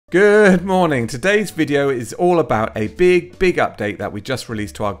Good morning. Today's video is all about a big update that we just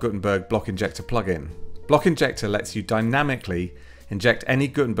released to our Gutenberg Block Injector plugin. Block Injector lets you dynamically inject any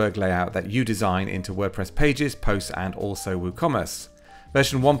Gutenberg layout that you design into WordPress pages, posts, and also WooCommerce.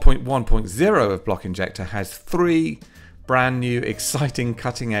 Version 1.1.0 of Block Injector has 3 brand new, exciting,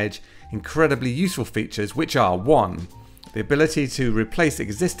 cutting edge, incredibly useful features, which are 1. The ability to replace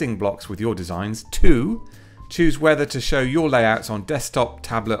existing blocks with your designs. 2. Choose whether to show your layouts on desktop,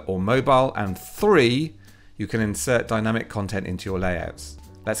 tablet, or mobile. And 3. You can insert dynamic content into your layouts.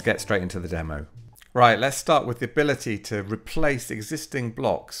 Let's get straight into the demo. Right, let's start with the ability to replace existing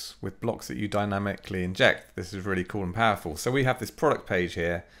blocks with blocks that you dynamically inject. This is really cool and powerful. So we have this product page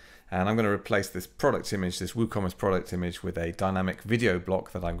here, and I'm going to replace this product image, this WooCommerce product image, with a dynamic video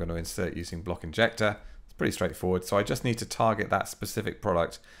block that I'm going to insert using Block Injector. It's pretty straightforward. So I just need to target that specific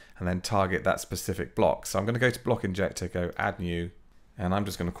product and then target that specific block. So I'm going to go to Block Injector, go Add New, and I'm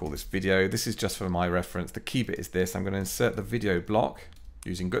just going to call this video. This is just for my reference. The key bit is this. I'm going to insert the video block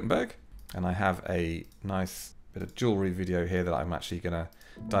using Gutenberg, and I have a nice bit of jewelry video here that I'm actually going to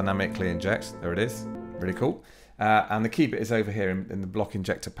dynamically inject. There it is. Really cool. And the key bit is over here in the Block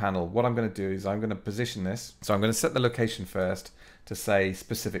Injector panel. What I'm going to do is I'm going to position this. So I'm going to set the location first to say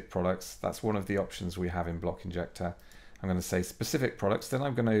specific products. That's one of the options we have in Block Injector. I'm going to say specific products. Then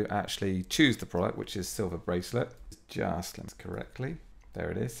I'm going to actually choose the product, which is silver bracelet. Just let's correctly. There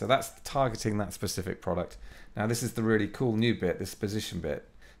it is. So that's targeting that specific product. Now this is the really cool new bit, this position bit.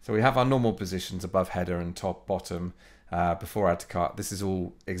 So we have our normal positions above header and top, bottom, before add to cart. This is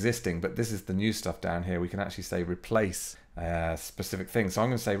all existing, but this is the new stuff down here. We can actually say replace specific things. So I'm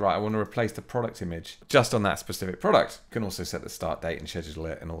going to say, right, I want to replace the product image just on that specific product. You can also set the start date and schedule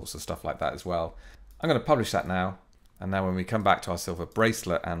it and all sorts of stuff like that as well. I'm going to publish that now. And now when we come back to our silver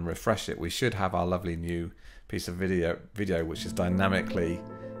bracelet and refresh it, we should have our lovely new piece of video which is dynamically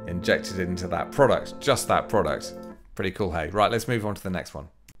injected into that product, just that product. Pretty cool, hey? Right, let's move on to the next one.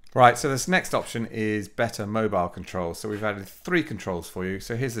 Right, so this next option is better mobile control. So we've added 3 controls for you.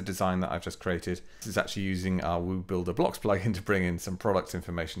 So here's the design that I've just created. This is actually using our WooBuilder Blocks plugin to bring in some product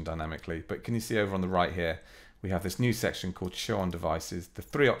information dynamically. But can you see over on the right here, we have this new section called Show on Devices. The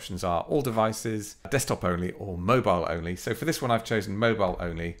 3 options are all devices, desktop only, or mobile only. So for this one, I've chosen mobile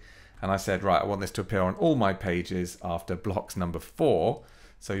only. And I said, right, I want this to appear on all my pages after blocks number 4.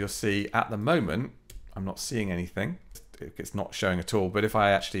 So you'll see at the moment, I'm not seeing anything. It's not showing at all. But if I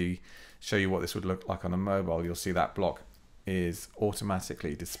actually show you what this would look like on a mobile, you'll see that block is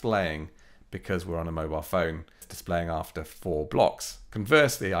automatically displaying because we're on a mobile phone. It's displaying after 4 blocks.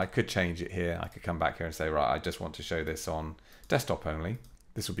 Conversely, I could change it here. I could come back here and say, right, I just want to show this on desktop only.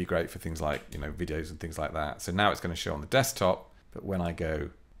 This would be great for things like, videos and things like that. So now it's going to show on the desktop, but when I go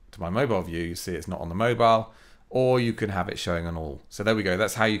to my mobile view, you see it's not on the mobile, or you can have it showing on all. So there we go.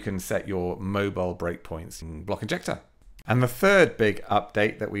 That's how you can set your mobile breakpoints in Block Injector. And the third big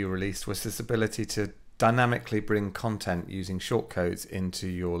update that we released was this ability to dynamically bring content using shortcodes into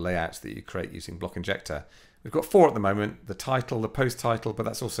your layouts that you create using Block Injector. We've got 4 at the moment: the title, the post title, but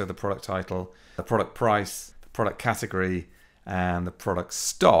that's also the product title, the product price, the product category, and the product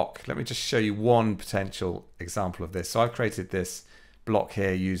stock. Let me just show you one potential example of this. So I've created this block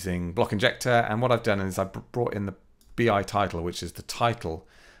here using Block Injector, and what I've done is I've brought in the BI title, which is the title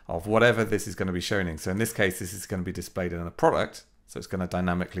of whatever this is going to be showing. So in this case, this is going to be displayed in a product. So it's going to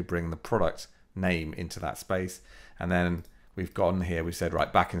dynamically bring the product name into that space. And then we've gone here, we said,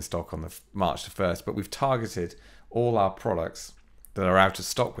 right, back in stock on the March the 1st, but we've targeted all our products that are out of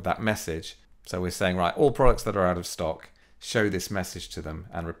stock with that message. So we're saying, right, all products that are out of stock, show this message to them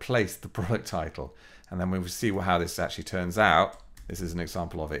and replace the product title. And then we will see how this actually turns out. This is an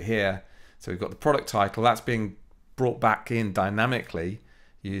example of it here. So we've got the product title that's being brought back in dynamically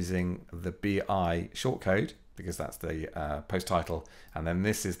using the BI shortcode, because that's the post title, and then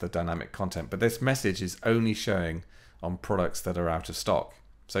this is the dynamic content. But this message is only showing on products that are out of stock.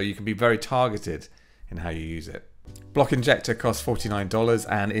 So you can be very targeted in how you use it. Block Injector costs $49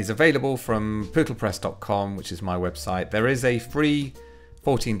 and is available from pootlepress.com, which is my website. There is a free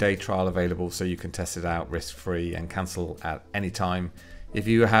 14-day trial available, so you can test it out risk-free and cancel at any time. If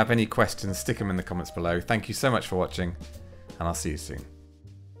you have any questions, stick them in the comments below. Thank you so much for watching, and I'll see you soon.